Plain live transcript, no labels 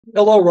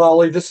Hello,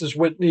 Raleigh. This is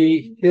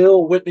Whitney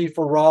Hill, Whitney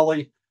for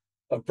Raleigh.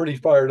 I'm pretty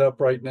fired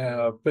up right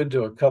now. I've been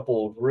to a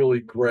couple of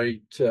really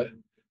great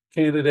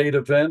candidate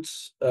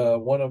events.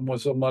 One of them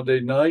was on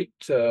Monday night,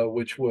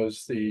 which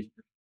was the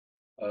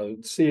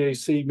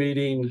CAC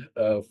meeting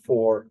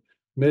for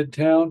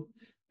Midtown.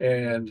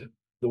 And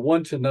the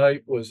one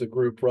tonight was a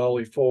group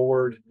Raleigh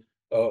Forward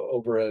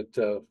over at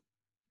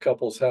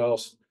Couples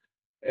House.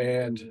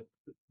 And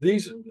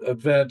these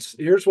events,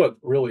 here's what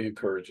really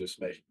encourages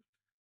me.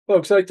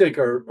 Folks, I think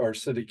our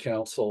city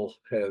council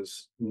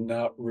has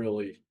not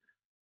really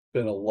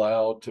been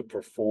allowed to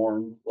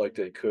perform like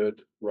they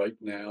could right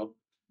now.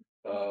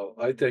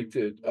 I think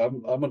that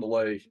I'm gonna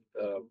lay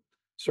a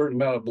certain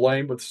amount of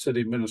blame with the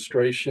city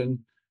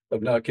administration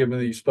of not giving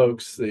these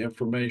folks the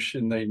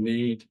information they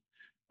need.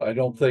 I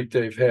don't think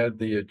they've had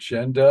the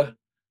agenda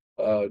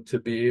to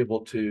be able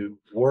to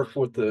work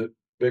with the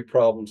big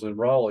problems in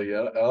Raleigh.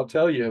 I'll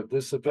tell you,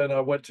 this event I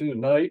went to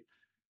tonight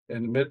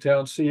in the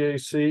Midtown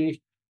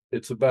CAC.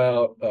 It's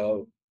about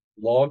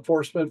law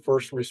enforcement,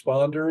 first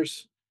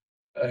responders,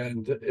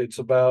 and it's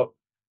about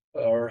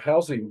our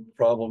housing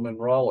problem in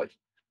Raleigh.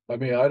 I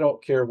mean, I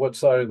don't care what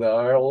side of the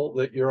aisle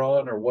that you're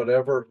on or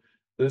whatever.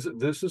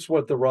 This is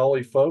what the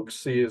Raleigh folks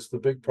see as the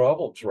big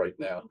problems right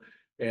now.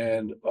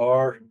 And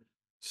our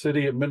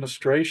city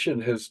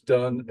administration has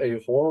done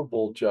a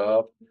horrible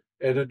job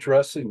at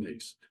addressing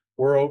these.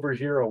 We're over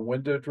here on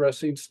window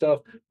dressing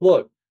stuff.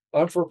 Look,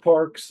 I'm for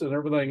parks and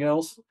everything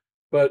else,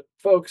 but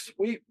folks,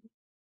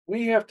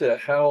 we have to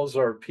house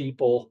our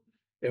people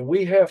and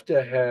we have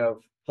to have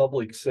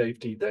public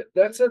safety.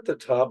 That's at the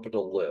top of the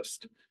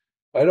list.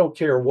 I don't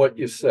care what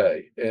you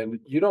say,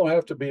 and you don't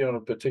have to be on a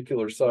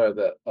particular side of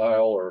that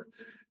aisle or,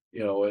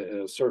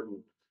 in a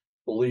certain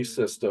belief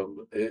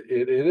system.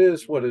 It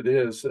is what it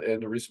is,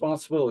 and the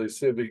responsibility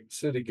of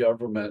city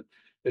government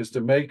is to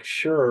make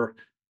sure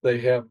they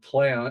have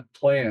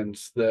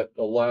plans that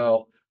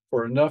allow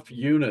for enough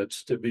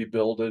units to be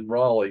built in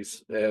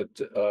Raleigh's at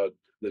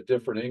the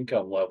different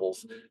income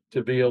levels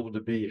to be able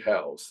to be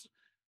housed.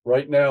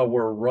 Right now,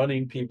 we're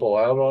running people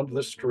out onto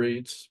the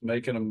streets,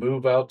 making them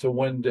move out to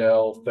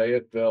Wendell,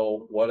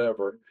 Fayetteville,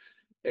 whatever.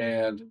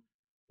 And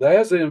that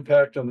has an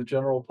impact on the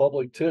general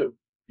public too.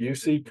 You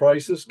see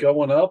prices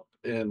going up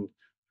in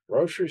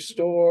grocery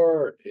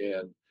store,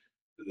 in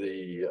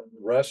the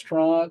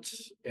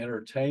restaurants,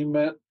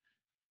 entertainment.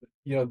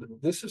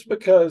 This is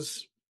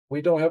because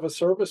we don't have a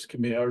service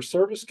community. Our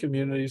service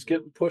community is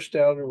getting pushed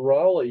out of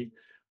Raleigh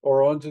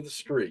or onto the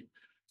street.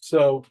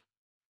 So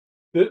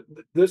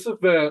this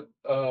event,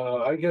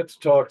 I get to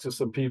talk to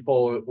some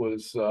people. It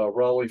was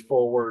Raleigh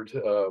Forward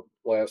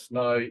last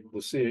night. The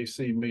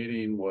CAC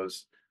meeting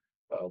was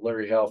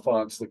Larry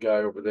Halfont's the guy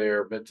over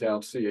there,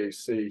 Midtown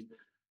CAC.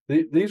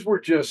 These were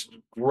just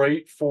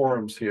great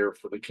forums here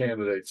for the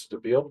candidates to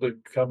be able to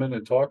come in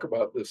and talk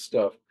about this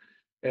stuff.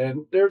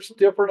 And there's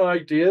different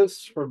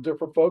ideas from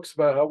different folks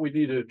about how we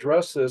need to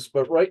address this,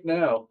 but right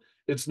now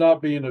it's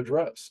not being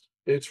addressed.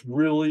 It's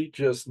really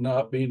just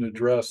not being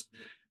addressed.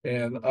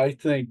 And I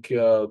think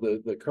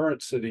the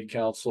current city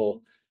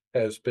council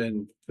has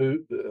been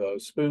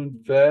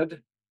spoon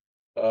fed,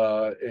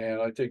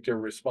 and I think they're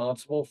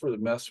responsible for the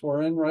mess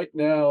we're in right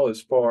now,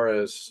 as far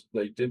as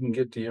they didn't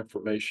get the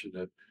information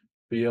to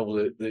be able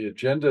to. The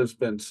agenda has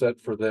been set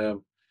for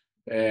them,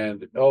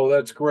 and, oh,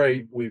 that's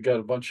great. We've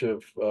got a bunch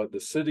of the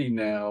city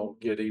now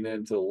getting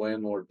into the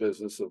landlord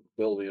business of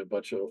building a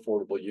bunch of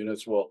affordable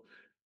units. Well,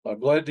 I'm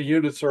glad the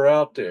units are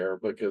out there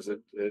because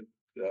it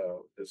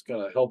is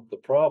going to help the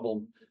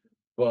problem.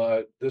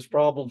 But this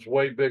problem's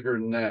way bigger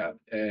than that,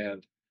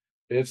 and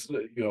it's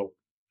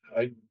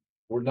I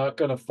we're not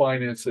going to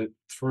finance it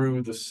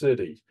through the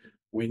city.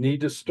 We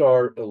need to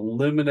start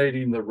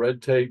eliminating the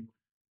red tape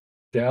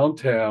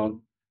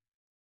downtown,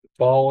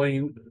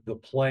 following the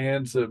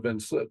plans that have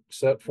been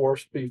set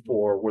forth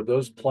before. Where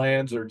those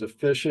plans are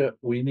deficient,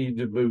 we need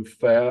to move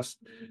fast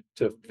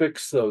to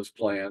fix those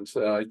plans.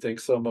 And I think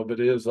some of it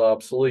is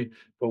obsolete,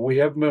 but we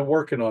haven't been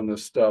working on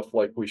this stuff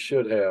like we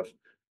should have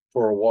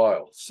for a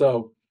while.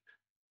 So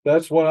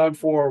that's what I'm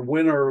for,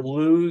 win or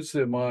lose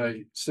in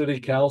my city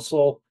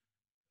council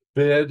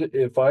bid.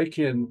 If I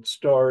can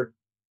start,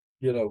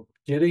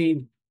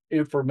 getting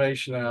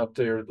information out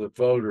there to the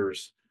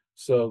voters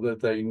so that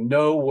they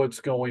know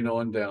what's going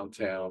on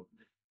downtown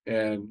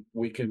and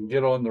we can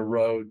get on the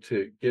road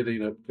to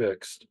getting it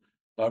fixed.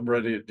 I'm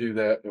ready to do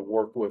that and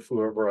work with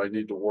whoever I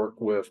need to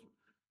work with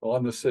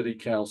on the city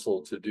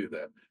council to do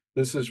that.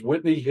 This is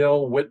Whitney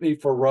Hill, Whitney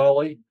for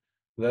Raleigh.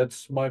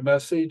 That's my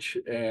message.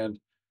 And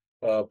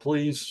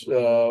please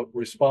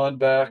respond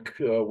back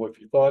with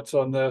your thoughts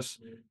on this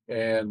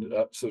and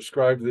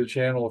subscribe to the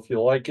channel if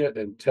you like it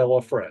and tell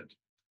a friend.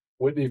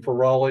 Whitney for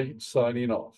Raleigh signing off.